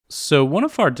So one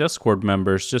of our Discord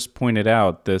members just pointed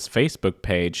out this Facebook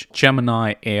page,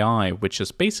 Gemini AI, which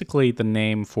is basically the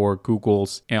name for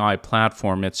Google's AI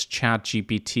platform, its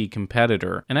ChatGPT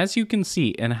competitor. And as you can see,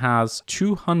 it has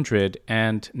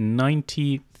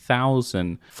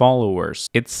 290,000 followers.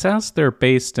 It says they're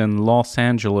based in Los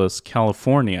Angeles,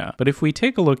 California. But if we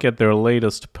take a look at their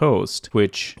latest post,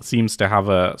 which seems to have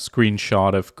a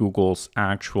screenshot of Google's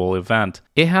actual event,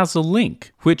 it has a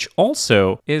link, which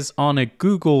also is on a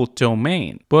Google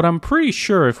domain. But I'm pretty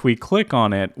sure if we click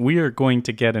on it, we are going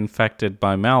to get infected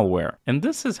by malware. And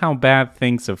this is how bad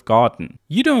things have gotten.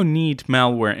 You don't need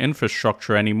malware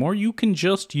infrastructure anymore. You can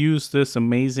just use this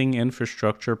amazing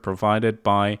infrastructure provided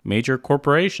by major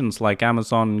corporations like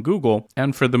Amazon and Google.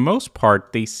 And for the most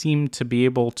part, they seem to be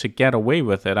able to get away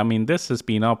with it. I mean, this has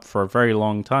been up for a very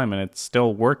long time and it's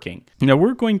still working. Now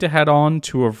we're going to head on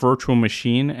to a virtual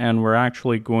machine and we're actually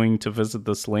going to visit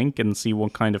this link and see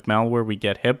what kind of malware we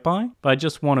get hit by. But I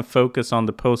just want to focus on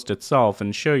the post itself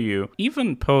and show you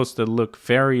even posts that look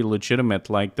very legitimate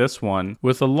like this one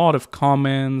with a lot of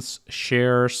comments,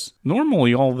 shares.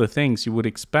 Normally all the things you would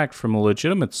expect from a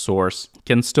legitimate source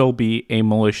can still be a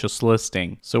malicious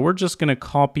listing. So we're just going to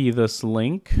copy this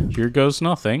link. Here goes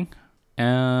nothing.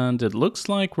 And it looks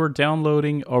like we're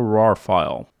downloading a RAR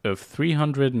file of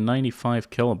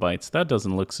 395 kilobytes. That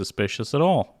doesn't look suspicious at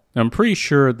all. I'm pretty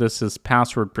sure this is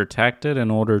password protected in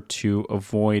order to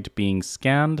avoid being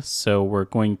scanned. So we're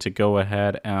going to go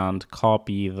ahead and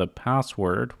copy the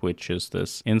password, which is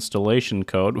this installation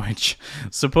code, which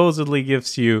supposedly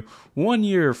gives you 1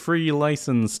 year free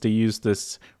license to use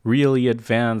this really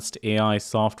advanced AI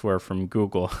software from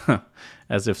Google.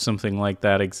 As if something like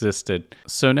that existed.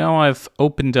 So now I've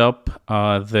opened up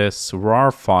this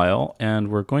RAR file and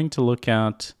we're going to look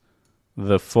at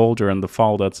the folder and the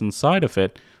file that's inside of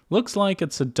it. Looks like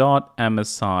it's a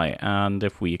 .msi, and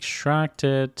if we extract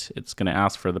it, it's going to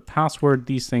ask for the password.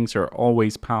 These things are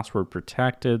always password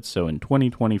protected, so in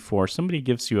 2024, somebody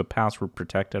gives you a password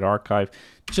protected archive,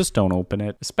 just don't open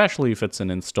it. Especially if it's an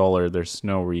installer, there's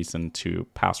no reason to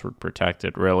password protect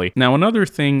it, really. Now, another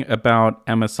thing about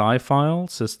MSI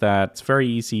files is that it's very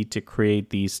easy to create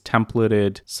these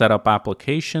templated setup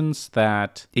applications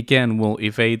that, again, will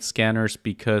evade scanners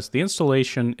because the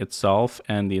installation itself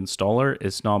and the installer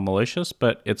is not malicious,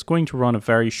 but it's going to run a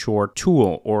very short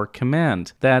tool or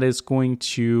command that is going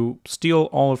to steal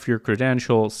all of your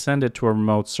credentials, send it to a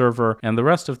remote server, and the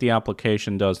rest of the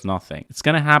application does nothing. It's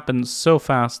going to happen so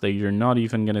fast that you're not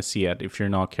even going to see it if you're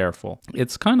not careful.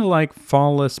 It's kind of like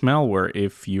flawless malware,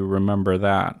 if you remember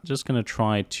that. Just going to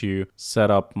try to set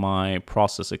up my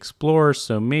Process Explorer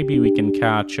so maybe we can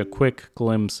catch a quick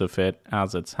glimpse of it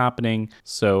as it's happening.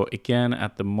 So again,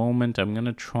 at the moment, I'm going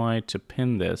to try to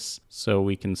pin this so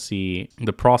we can see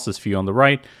the process view on the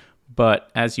right.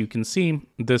 But as you can see,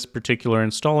 this particular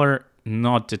installer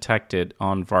not detected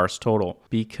on VirusTotal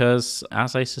because,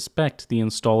 as I suspect, the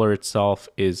installer itself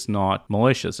is not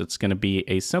malicious. It's going to be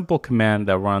a simple command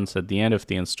that runs at the end of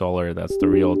the installer. That's the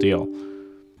real deal.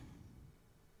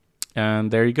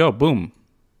 And there you go. Boom.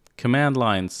 Command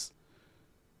lines.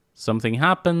 Something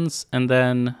happens, and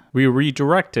then we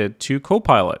redirect it to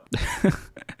Copilot.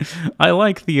 I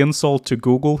like the insult to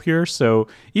Google here, so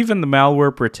even the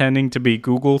malware pretending to be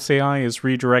Google's AI is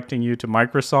redirecting you to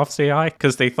Microsoft's AI,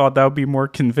 because they thought that would be more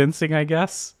convincing, I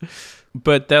guess.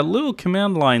 But that little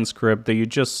command line script that you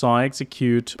just saw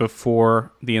execute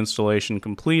before the installation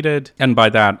completed, and by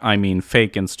that I mean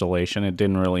fake installation, it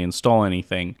didn't really install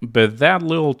anything, but that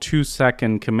little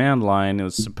 2-second command line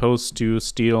is supposed to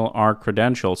steal our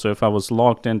credentials. So if I was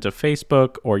logged into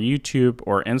Facebook or YouTube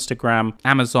or Instagram,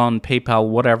 Amazon, PayPal,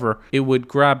 whatever, it would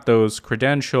grab those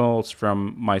credentials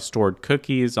from my stored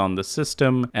cookies on the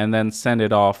system and then send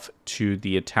it off to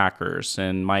the attackers,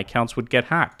 and my accounts would get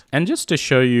hacked. And just to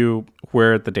show you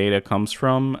where the data comes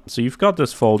from, so you've got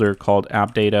this folder called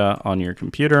app data on your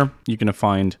computer. You're going to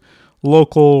find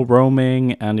local,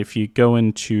 roaming, and if you go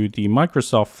into the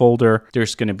Microsoft folder,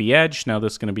 there's going to be Edge. Now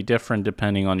this is going to be different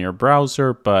depending on your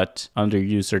browser, but under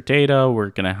user data, we're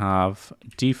going to have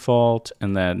default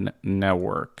and then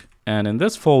network. And in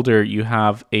this folder, you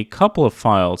have a couple of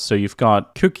files. So you've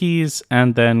got cookies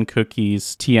and then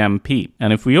cookies TMP.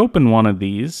 And if we open one of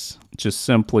these, just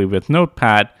simply with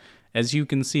Notepad, As you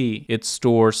can see, it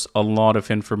stores a lot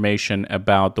of information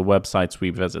about the websites we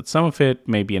visit. Some of it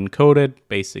may be encoded,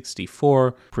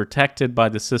 base64, protected by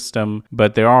the system,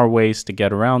 but there are ways to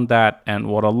get around that. And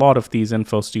what a lot of these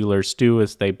info stealers do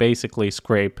is they basically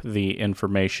scrape the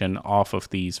information off of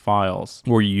these files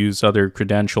or use other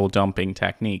credential dumping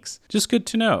techniques. Just good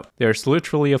to know. There's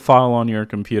literally a file on your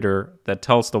computer that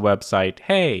tells the website,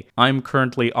 hey, I'm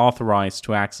currently authorized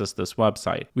to access this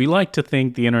website. We like to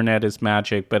think the internet is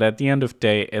magic, but at the end of the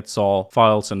day, it's all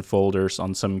files and folders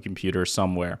on some computer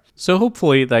somewhere. So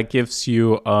hopefully that gives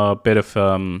you a bit of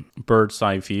a bird's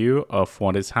eye view of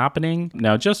what is happening.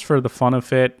 Now, just for the fun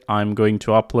of it, I'm going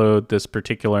to upload this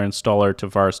particular installer to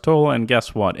VirusTool, and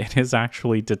guess what? It is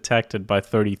actually detected by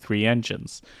 33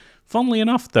 engines. Funnily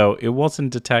enough, though, it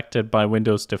wasn't detected by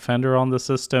Windows Defender on the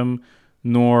system,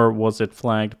 nor was it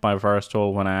flagged by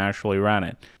VirusTool when I actually ran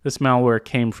it. This malware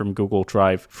came from Google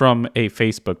Drive from a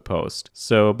Facebook post.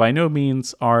 So by no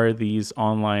means are these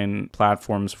online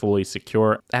platforms fully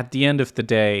secure. At the end of the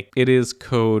day, it is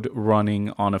code running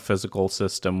on a physical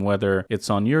system, whether it's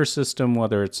on your system,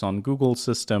 whether it's on Google's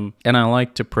system. And I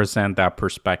like to present that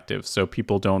perspective so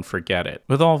people don't forget it.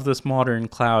 With all of this modern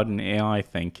cloud and AI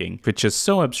thinking, which is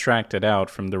so abstracted out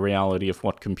from the reality of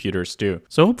what computers do.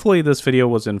 So hopefully this video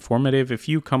was informative. If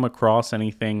you come across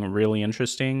anything really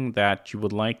interesting that you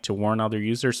would like to warn other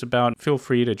users about, feel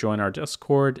free to join our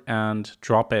Discord and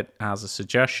drop it as a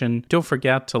suggestion. Don't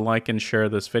forget to like and share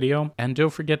this video, and don't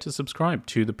forget to subscribe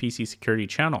to the PC Security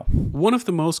channel. One of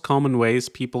the most common ways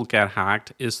people get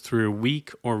hacked is through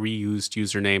weak or reused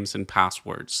usernames and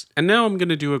passwords. And now I'm going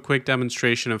to do a quick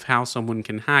demonstration of how someone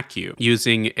can hack you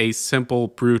using a simple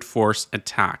brute force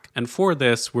attack. And for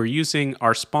this, we're using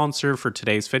our sponsor for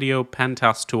today's video,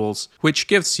 Pentest Tools, which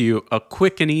gives you a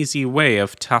quick and easy way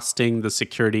of testing the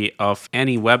security of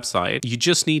any website. You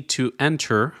just need to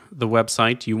enter the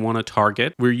website you want to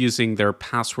target. We're using their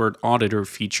password auditor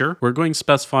feature. We're going to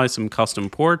specify some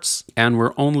custom ports, and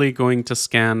we're only going to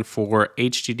scan for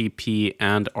HTTP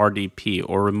and RDP,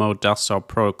 or remote desktop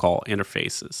protocol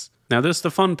interfaces. Now this is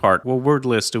the fun part. What word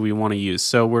list do we want to use?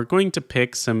 So we're going to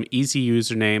pick some easy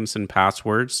usernames and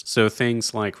passwords. So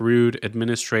things like root,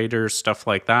 administrator, stuff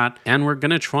like that. And we're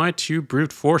going to try to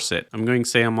brute force it. I'm going to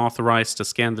say I'm authorized to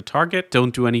scan the target.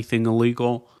 Don't do anything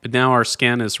illegal. But now our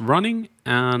scan is running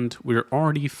and we're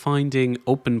already finding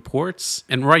open ports.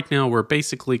 And right now we're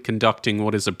basically conducting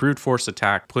what is a brute force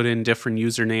attack. Put in different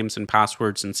usernames and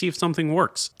passwords and see if something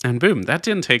works. And boom, that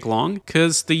didn't take long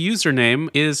because the username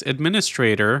is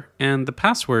administrator and the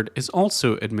password is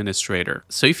also administrator.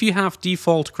 So if you have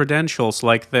default credentials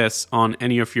like this on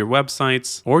any of your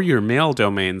websites or your mail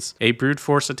domains, a brute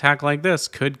force attack like this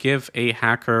could give a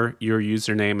hacker your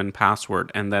username and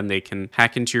password, and then they can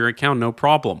hack into your account no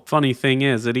problem. Funny thing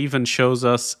is, it even shows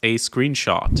us a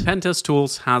screenshot. Pentest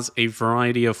Tools has a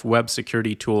variety of web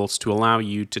security tools to allow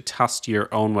you to test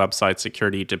your own website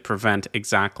security to prevent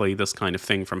exactly this kind of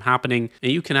thing from happening.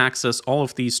 And you can access all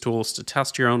of these tools to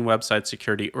test your own website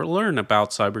security or learn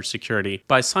about cybersecurity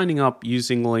by signing up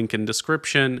using the link in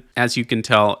description. As you can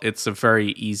tell, it's a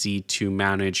very easy to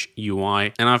manage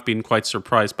UI, and I've been quite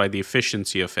surprised by the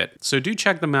efficiency of it. So do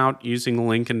check them out using the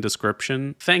link in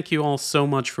description. Thank you all so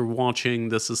much for watching.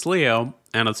 This is Leo,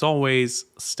 and as always,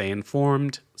 stay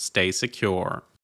informed, stay secure.